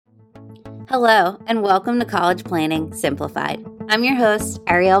Hello, and welcome to College Planning Simplified. I'm your host,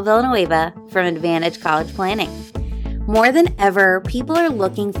 Ariel Villanueva from Advantage College Planning. More than ever, people are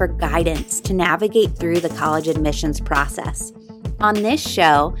looking for guidance to navigate through the college admissions process. On this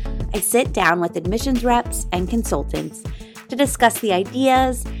show, I sit down with admissions reps and consultants to discuss the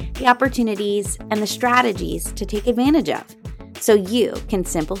ideas, the opportunities, and the strategies to take advantage of so you can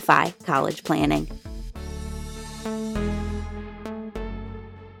simplify college planning.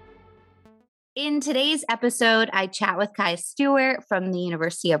 In today's episode, I chat with Kaya Stewart from the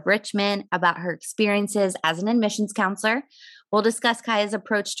University of Richmond about her experiences as an admissions counselor. We'll discuss Kaya's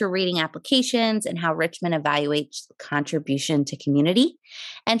approach to reading applications and how Richmond evaluates contribution to community.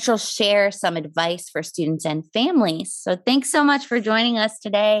 And she'll share some advice for students and families. So thanks so much for joining us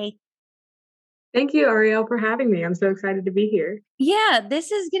today. Thank you, Ariel, for having me. I'm so excited to be here. Yeah,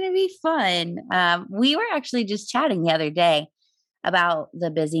 this is going to be fun. We were actually just chatting the other day about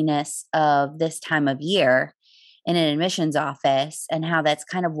the busyness of this time of year in an admissions office and how that's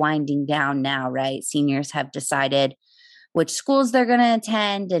kind of winding down now, right? Seniors have decided which schools they're going to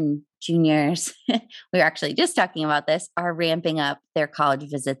attend, and juniors, we were actually just talking about this, are ramping up their college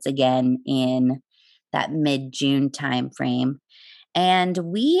visits again in that mid-June timeframe. And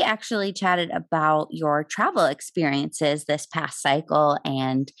we actually chatted about your travel experiences this past cycle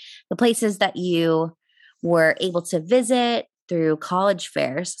and the places that you were able to visit through college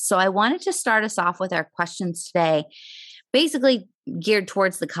fairs. So I wanted to start us off with our questions today, basically geared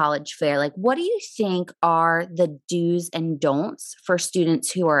towards the college fair. Like, what do you think are the do's and don'ts for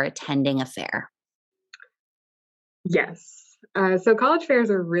students who are attending a fair? Yes. So college fairs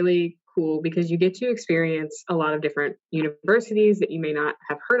are really cool because you get to experience a lot of different universities that you may not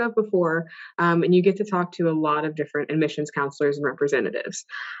have heard of before, and you get to talk to a lot of different admissions counselors and representatives.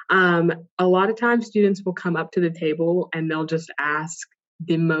 A lot of times students will come up to the table and they'll just ask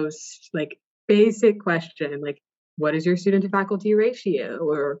the most basic question, like, what is your student to faculty ratio?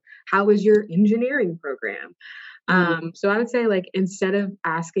 Or how is your engineering program? So I would say, instead of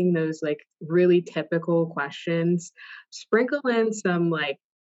asking those really typical questions, sprinkle in some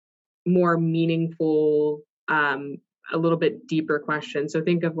more meaningful, a little bit deeper questions. So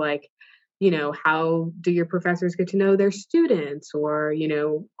think of how do your professors get to know their students? Or,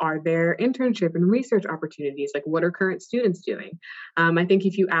 are there internship and research opportunities? Like, what are current students doing? I think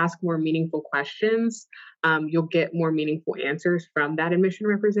if you ask more meaningful questions, you'll get more meaningful answers from that admission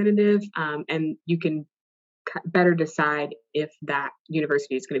representative, and you can better decide if that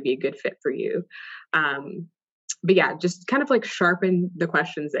university is going to be a good fit for you. But yeah, just kind of sharpen the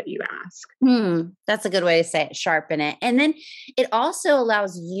questions that you ask. That's a good way to say it, sharpen it. And then it also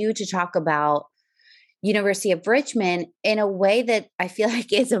allows you to talk about University of Richmond in a way that I feel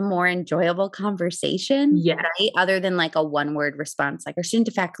like is a more enjoyable conversation. Yeah. Right? Other than a one-word response, like our student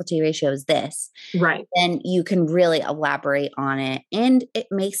to faculty ratio is this. Right. Then you can really elaborate on it. And it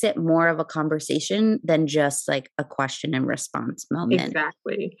makes it more of a conversation than just a question and response moment.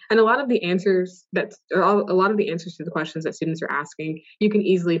 Exactly. And a lot of the answers to the questions that students are asking, you can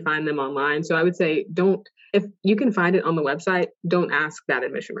easily find them online. So I would say if you can find it on the website, don't ask that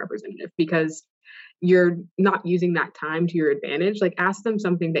admission representative because you're not using that time to your advantage. Ask them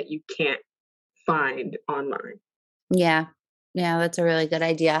something that you can't find online. Yeah. Yeah, that's a really good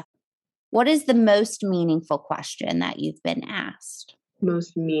idea. What is the most meaningful question that you've been asked?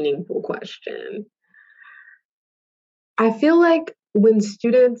 Most meaningful question. I feel like when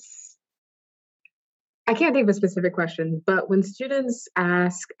students, I can't think of a specific question, but when students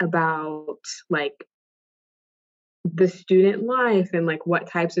ask about the student life and what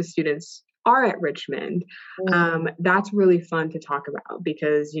types of students are at Richmond, that's really fun to talk about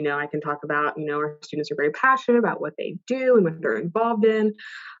because, I can talk about, our students are very passionate about what they do and what they're involved in.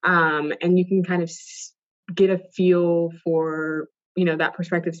 And you can kind of get a feel for, that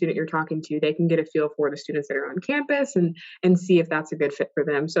prospective student you're talking to. They can get a feel for the students that are on campus and see if that's a good fit for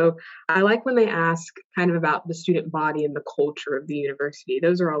them. So I like when they ask kind of about the student body and the culture of the university.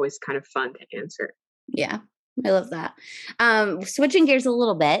 Those are always kind of fun to answer. Yeah, I love that. Switching gears a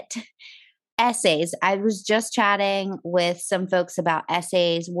little bit. Essays. I was just chatting with some folks about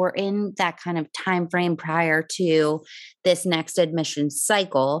essays. We're in that kind of time frame prior to this next admissions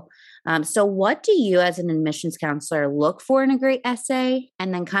cycle. So what do you as an admissions counselor look for in a great essay?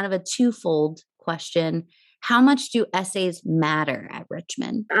 And then kind of a twofold question. How much do essays matter at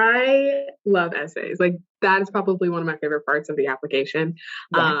Richmond? I love essays. That is probably one of my favorite parts of the application.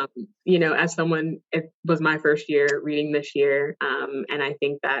 Yeah. As someone, it was my first year reading this year. And I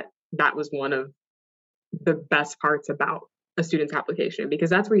think that was one of the best parts about a student's application because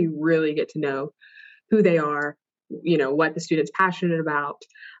that's where you really get to know who they are, what the student's passionate about.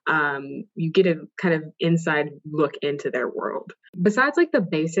 You get a kind of inside look into their world. Besides like the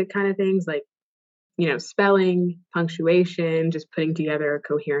basic kind of things like, spelling, punctuation, just putting together a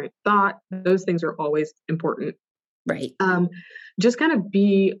coherent thought, those things are always important. Right. Just kind of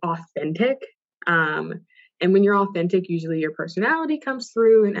be authentic. And when you're authentic, usually your personality comes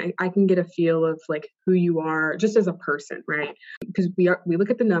through, and I can get a feel of like who you are just as a person, right? Because we look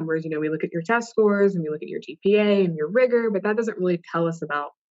at the numbers, we look at your test scores and we look at your GPA and your rigor, but that doesn't really tell us about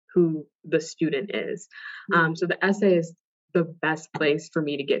who the student is. So the essay is the best place for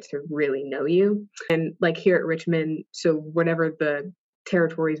me to get to really know you. And like here at Richmond, so whatever the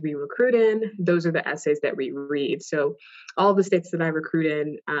territories we recruit in, those are the essays that we read. So all the states that I recruit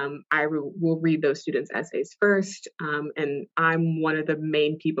in, I will read those students' essays first. And I'm one of the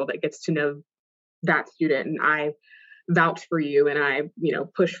main people that gets to know that student, and I vouch for you, and I,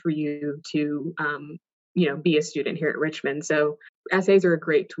 push for you to, be a student here at Richmond. So essays are a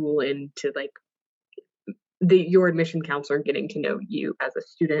great tool into like your admission counselor getting to know you as a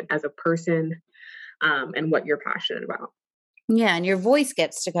student, as a person, and what you're passionate about. Yeah, and your voice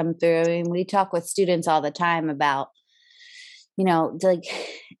gets to come through. I mean, we talk with students all the time about, like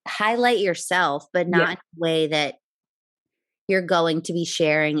highlight yourself, but not in a way that you're going to be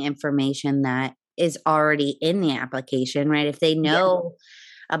sharing information that is already in the application, right? If they know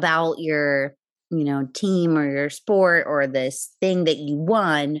about your, team or your sport or this thing that you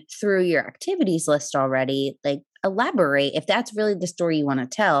won through your activities list already, like elaborate. If that's really the story you want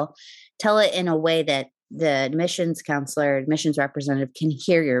to tell it in a way that the admissions counselor, admissions representative can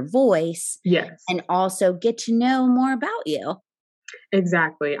hear your voice. Yes. And also get to know more about you.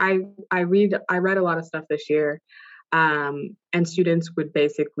 Exactly. I read a lot of stuff this year, and students would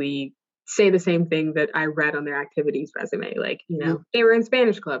basically say the same thing that I read on their activities resume. Like, they were in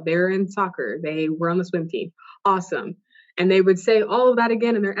Spanish club, they were in soccer, they were on the swim team. Awesome. And they would say all of that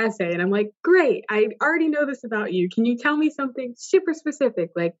again in their essay. And I'm like, great, I already know this about you. Can you tell me something super specific?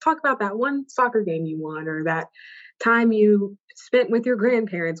 Like, talk about that one soccer game you won, or that time you spent with your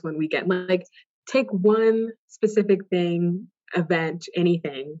grandparents one weekend. Like, take one specific thing, event,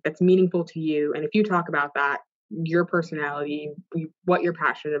 anything that's meaningful to you. And if you talk about that, your personality, what you're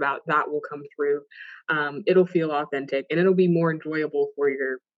passionate about, that will come through. It'll feel authentic, and it'll be more enjoyable for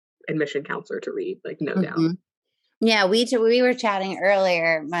your admission counselor to read, like, no doubt. Yeah, we were chatting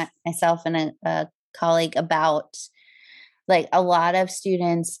earlier, myself and a colleague, about like a lot of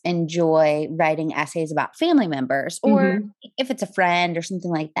students enjoy writing essays about family members, or if it's a friend or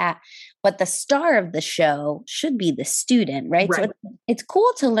something like that. But the star of the show should be the student, right? So it's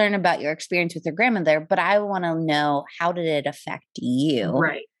cool to learn about your experience with your grandmother, but I want to know, how did it affect you?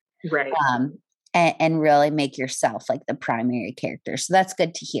 Right. And really make yourself like the primary character. So that's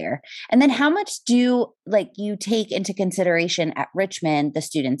good to hear. And then how much do you take into consideration at Richmond the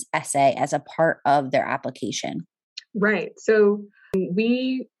student's essay as a part of their application? Right. So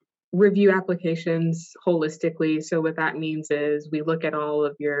we review applications holistically. So what that means is we look at all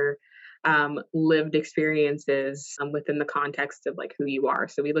of your lived experiences within the context of like who you are.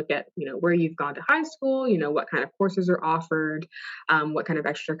 So we look at, where you've gone to high school, what kind of courses are offered, what kind of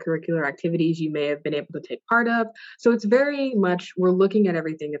extracurricular activities you may have been able to take part of. So it's very much, we're looking at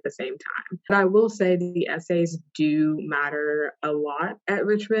everything at the same time. But I will say the essays do matter a lot at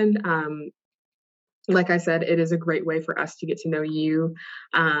Richmond. Like I said, it is a great way for us to get to know you.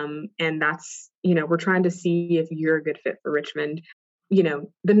 And that's, we're trying to see if you're a good fit for Richmond. The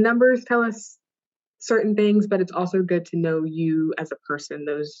numbers tell us certain things, but it's also good to know you as a person.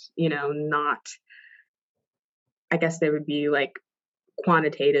 Those, not, I guess they would be like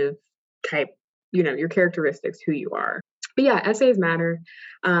quantitative type, your characteristics, who you are. But yeah, essays matter.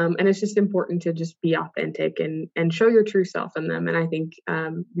 And it's just important to just be authentic and show your true self in them. And I think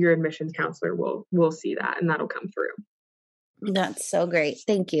your admissions counselor will see that, and that'll come through. That's so great.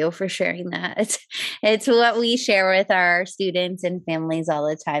 Thank you for sharing that. It's what we share with our students and families all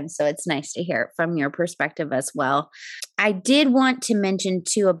the time. So it's nice to hear it from your perspective as well. I did want to mention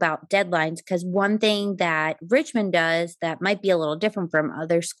too about deadlines, because one thing that Richmond does that might be a little different from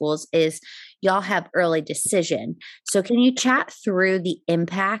other schools is y'all have early decision. So can you chat through the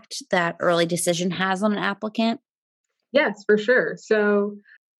impact that early decision has on an applicant? Yes, for sure. So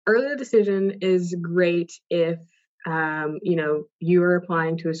early decision is great if you are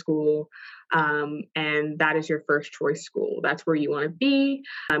applying to a school, and that is your first choice school. That's where you want to be.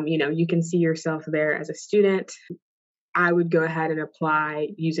 You can see yourself there as a student. I would go ahead and apply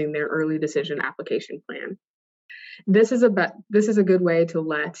using their early decision application plan. This is a good way to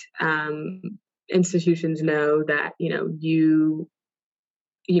let institutions know that,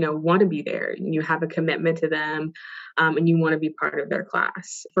 want to be there and you have a commitment to them, and you want to be part of their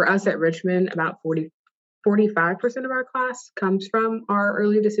class. For us at Richmond, about 45% of our class comes from our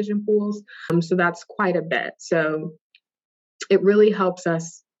early decision pools. So that's quite a bit. So it really helps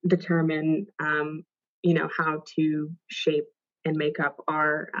us determine, how to shape and make up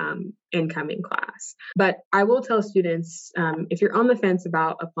our incoming class. But I will tell students, if you're on the fence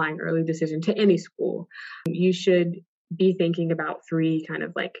about applying early decision to any school, you should be thinking about 3 kind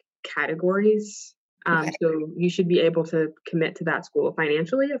of like categories. Okay. So you should be able to commit to that school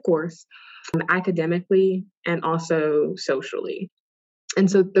financially, of course, academically, and also socially. And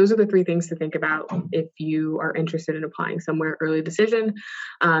so those are the 3 things to think about if you are interested in applying somewhere early decision.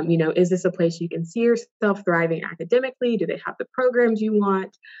 Is this a place you can see yourself thriving academically? Do they have the programs you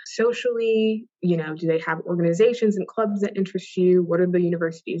want? Socially, do they have organizations and clubs that interest you? What are the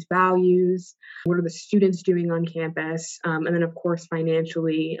university's values? What are the students doing on campus? And then, of course,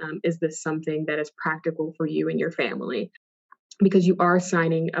 financially, is this something that is practical for you and your family? Because you are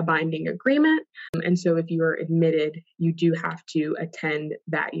signing a binding agreement. And so if you are admitted, you do have to attend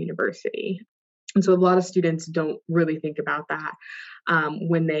that university. And so a lot of students don't really think about that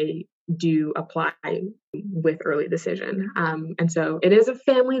when they do apply with early decision. And so it is a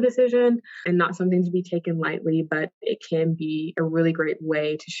family decision and not something to be taken lightly, but it can be a really great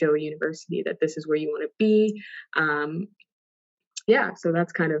way to show a university that this is where you want to be. So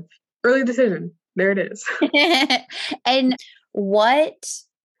that's kind of early decision. There it is. And what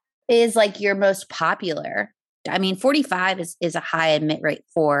is like your most popular? I mean, 45 is a high admit rate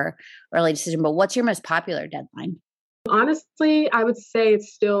for early decision, but what's your most popular deadline? Honestly, I would say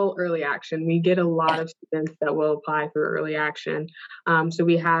it's still early action. We get a lot of students that will apply for early action. So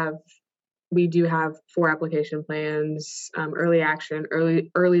we do have 4 application plans: early action,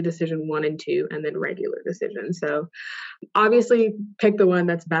 early decision 1 and 2, and then regular decision. So obviously pick the one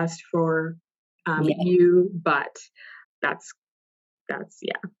that's best for you, but that's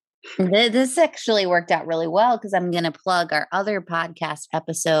This actually worked out really well because I'm going to plug our other podcast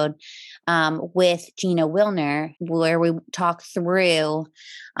episode with Gina Wilner, where we talk through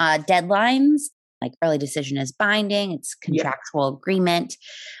deadlines. Like early decision is binding, it's contractual agreement.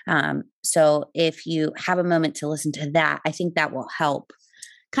 So if you have a moment to listen to that, I think that will help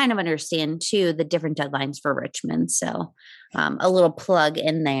kind of understand too the different deadlines for Richmond. So a little plug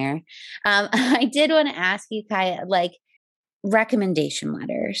in there. I did want to ask you, Kaya, like, recommendation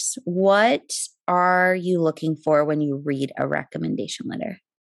letters. What are you looking for when you read a recommendation letter?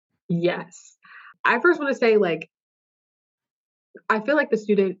 Yes. I first want to say, I feel like the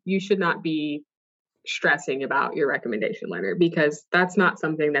student, you should not be stressing about your recommendation letter because that's not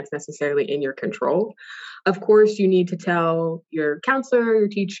something that's necessarily in your control. Of course, you need to tell your counselor, your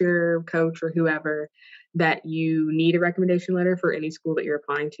teacher, coach, or whoever that you need a recommendation letter for any school that you're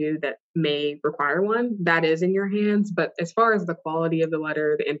applying to that may require one. That is in your hands. But as far as the quality of the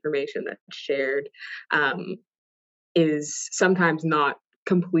letter, the information that's shared is sometimes not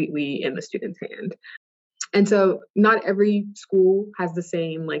completely in the student's hand. And so not every school has the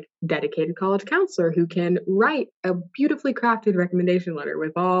same dedicated college counselor who can write a beautifully crafted recommendation letter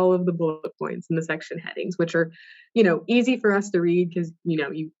with all of the bullet points and the section headings, which are, easy for us to read because,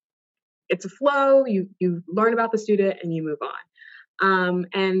 it's a flow, you learn about the student and you move on.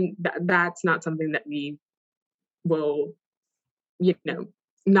 And that's not something that we will,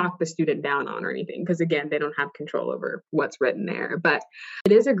 knock the student down on or anything, because again, they don't have control over what's written there. But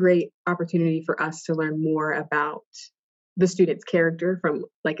it is a great opportunity for us to learn more about the student's character from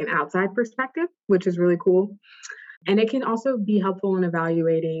an outside perspective, which is really cool. And it can also be helpful in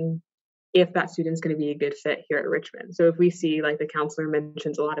evaluating if that student's going to be a good fit here at Richmond. So if we see the counselor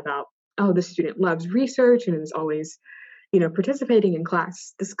mentions a lot about, oh, the student loves research and is always participating in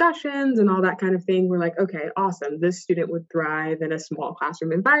class discussions and all that kind of thing, we're like, okay, awesome. This student would thrive in a small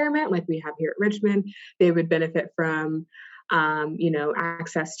classroom environment like we have here at Richmond. They would benefit from,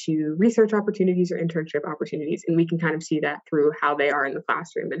 access to research opportunities or internship opportunities. And we can kind of see that through how they are in the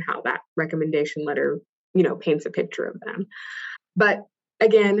classroom and how that recommendation letter, paints a picture of them. But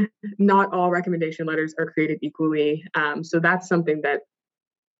again, not all recommendation letters are created equally. So that's something that,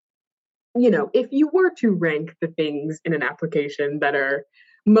 if you were to rank the things in an application that are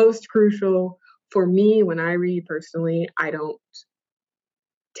most crucial, for me, when I read personally, I don't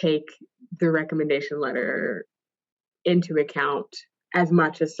take the recommendation letter into account as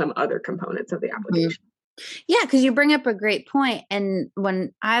much as some other components of the application. Yeah, because you bring up a great point. And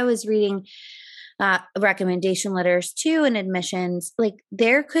when I was reading recommendation letters too in admissions,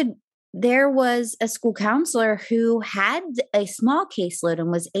 there was a school counselor who had a small caseload and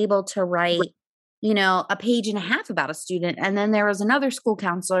was able to write a page and a half about a student. And then there was another school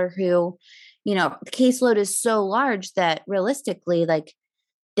counselor who, the caseload is so large that realistically, like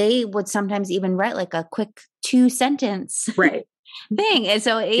they would sometimes even write like a quick 2-sentence Right. thing. And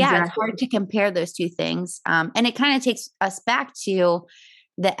so, yeah, it's Exactly. hard to compare those two things. And it kind of takes us back to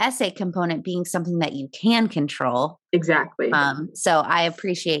the essay component being something that you can control. Exactly. So I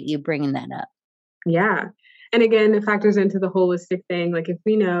appreciate you bringing that up. Yeah. And again, it factors into the holistic thing. Like if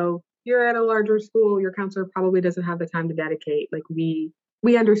we know you're at a larger school, your counselor probably doesn't have the time to dedicate. Like we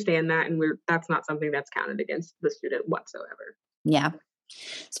understand that, and that's not something that's counted against the student whatsoever. Yeah.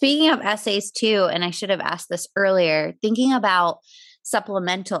 Speaking of essays too, and I should have asked this earlier, thinking about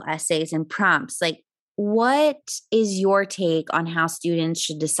supplemental essays and prompts, like what is your take on how students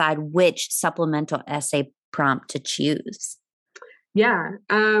should decide which supplemental essay prompt to choose? Yeah.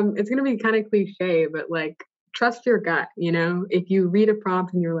 It's gonna be kind of cliche, but like trust your gut, if you read a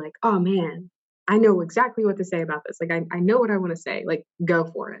prompt and you're like, oh man, I know exactly what to say about this. Like I know what I want to say, like go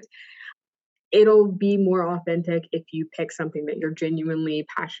for it. It'll be more authentic if you pick something that you're genuinely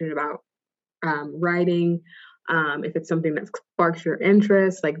passionate about writing. If it's something that sparks your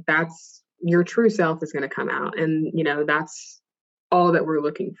interest, like that's your true self is going to come out. And, that's all that we're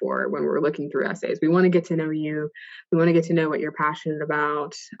looking for when we're looking through essays. We want to get to know you. We want to get to know what you're passionate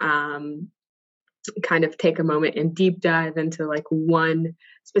about. Kind of take a moment and deep dive into like one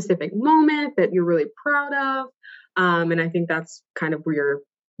specific moment that you're really proud of. And I think that's kind of where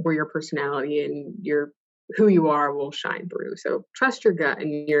your personality and your who you are will shine through. So trust your gut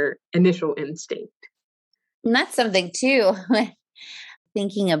and your initial instinct. And that's something too,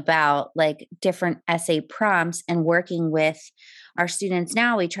 thinking about like different essay prompts and working with our students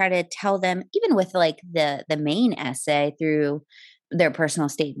now, we try to tell them, even with like the main essay through their personal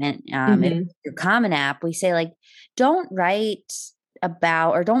statement, if Mm-hmm. your Common App, we say like, don't write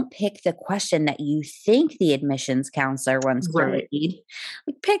about or don't pick the question that you think the admissions counselor wants to Right. read.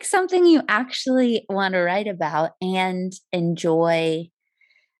 Like, pick something you actually want to write about and enjoy,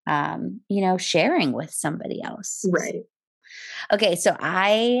 sharing with somebody else. Right. Okay, so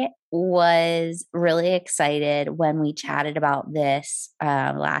I was really excited when we chatted about this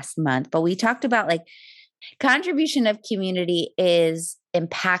last month, but we talked about like contribution of community is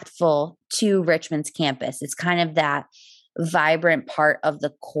impactful to Richmond's campus. It's kind of that vibrant part of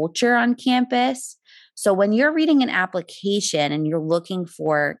the culture on campus. So when you're reading an application and you're looking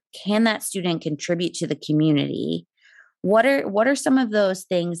for can that student contribute to the community, what are some of those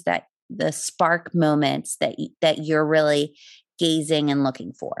things that the spark moments that you're really gazing and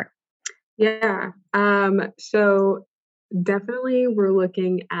looking for? Yeah. So definitely we're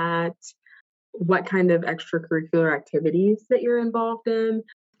looking at what kind of extracurricular activities that you're involved in,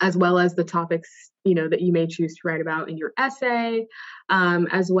 as well as the topics, that you may choose to write about in your essay,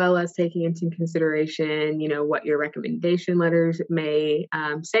 as well as taking into consideration, what your recommendation letters may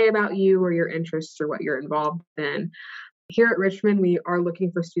say about you or your interests or what you're involved in. Here at Richmond, we are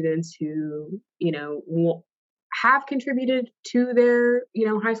looking for students who, have contributed to their,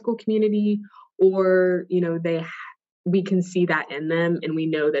 high school community, or, we can see that in them. And we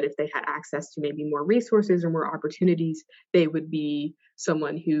know that if they had access to maybe more resources or more opportunities, they would be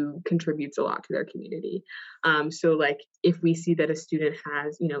someone who contributes a lot to their community. So like if we see that a student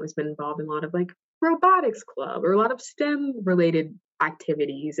has been involved in a lot of like robotics club or a lot of STEM related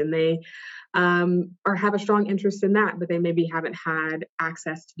activities, and they or have a strong interest in that, but they maybe haven't had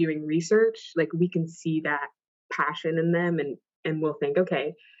access to doing research, like we can see that passion in them, and we'll think,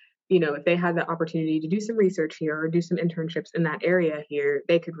 okay, if they had the opportunity to do some research here or do some internships in that area here,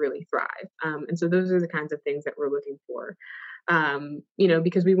 they could really thrive. And so those are the kinds of things that we're looking for,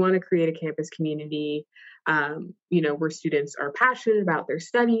 because we want to create a campus community, where students are passionate about their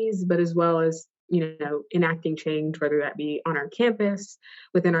studies, but as well as, enacting change, whether that be on our campus,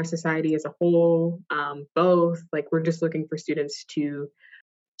 within our society as a whole, both. Like we're just looking for students to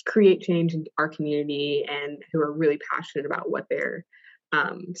create change in our community and who are really passionate about what they're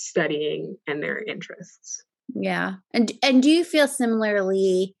studying and their interests. Yeah. And do you feel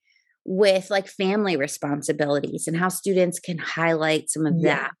similarly with like family responsibilities and how students can highlight some of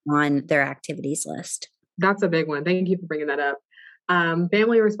Yeah, that on their activities list? that's a big one. Thank you for bringing that up.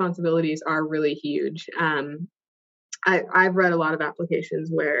 Family responsibilities are really huge. I've read a lot of applications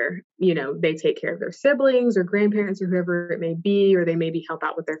where, they take care of their siblings or grandparents or whoever it may be, or they maybe help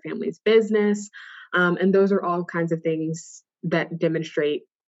out with their family's business. And those are all kinds of things that demonstrate,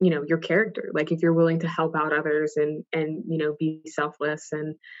 your character. Like if you're willing to help out others and be selfless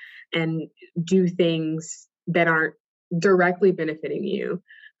and do things that aren't directly benefiting you,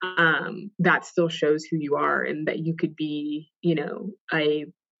 that still shows who you are and that you could be, a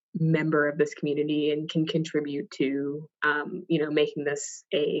member of this community and can contribute to, making this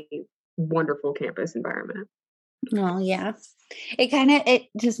a wonderful campus environment. Oh, yeah. It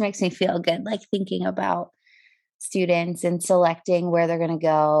just makes me feel good, like thinking about students and selecting where they're going to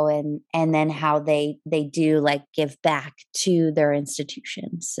go and then how they do like give back to their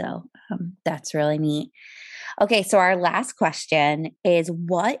institutions. So that's really neat. Okay, so our last question is,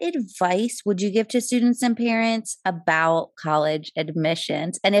 what advice would you give to students and parents about college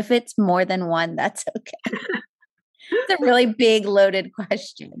admissions? And if it's more than one, that's okay. It's a really big loaded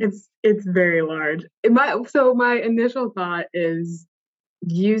question. It's very large. My initial thought is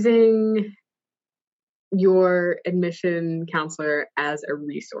using your admission counselor as a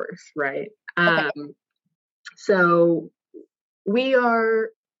resource, right? Okay. So we are,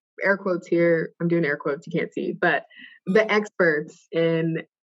 air quotes here, I'm doing air quotes, you can't see, but the experts in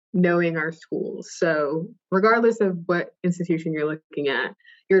knowing our schools. So regardless of what institution you're looking at,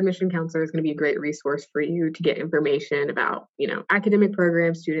 your admission counselor is going to be a great resource for you to get information about, academic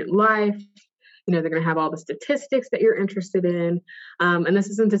programs, student life. They're going to have all the statistics that you're interested in. And this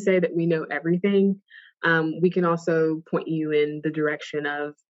isn't to say that we know everything. We can also point you in the direction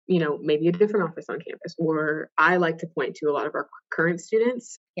of, maybe a different office on campus, or I like to point to a lot of our current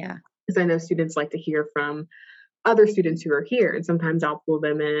students. Yeah. Because I know students like to hear from other students who are here, and sometimes I'll pull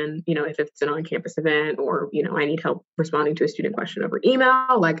them in, if it's an on-campus event, or, I need help responding to a student question over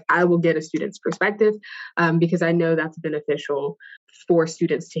email, like I will get a student's perspective, because I know that's beneficial for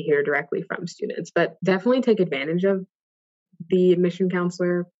students to hear directly from students. But definitely take advantage of the admission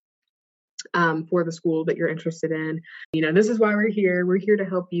counselor for the school that you're interested in. This is why we're here. We're here to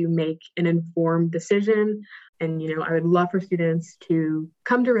help you make an informed decision. And, I would love for students to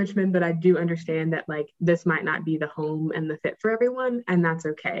come to Richmond, but I do understand that this might not be the home and the fit for everyone. And that's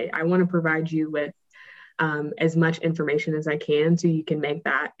okay. I want to provide you with as much information as I can so you can make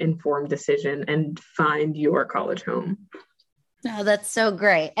that informed decision and find your college home. Oh, that's so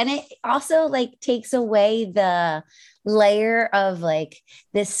great. And it also takes away the layer of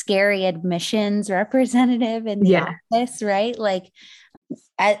this scary admissions representative in the office, right?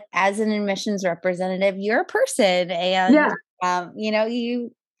 As an admissions representative, you're a person and,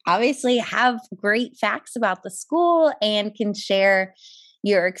 you obviously have great facts about the school and can share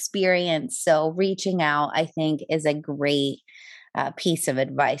your experience. So reaching out, I think, is a great piece of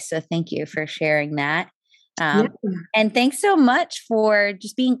advice. So thank you for sharing that. And thanks so much for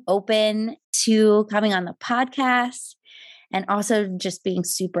just being open to coming on the podcast and also just being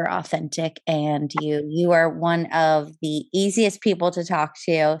super authentic. And you are one of the easiest people to talk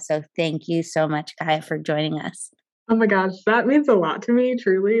to. So thank you so much, Kaya, for joining us. Oh my gosh, that means a lot to me,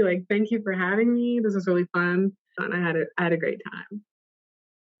 truly. Thank you for having me. This was really fun. And I had a great time.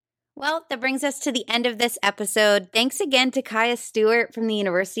 Well, that brings us to the end of this episode. Thanks again to Kaya Stewart from the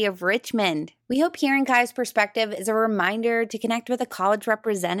University of Richmond. We hope hearing Kaya's perspective is a reminder to connect with a college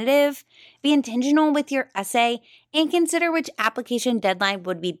representative, be intentional with your essay, and consider which application deadline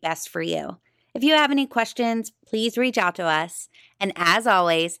would be best for you. If you have any questions, please reach out to us. And as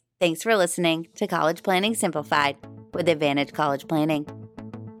always, thanks for listening to College Planning Simplified with Advantage College Planning.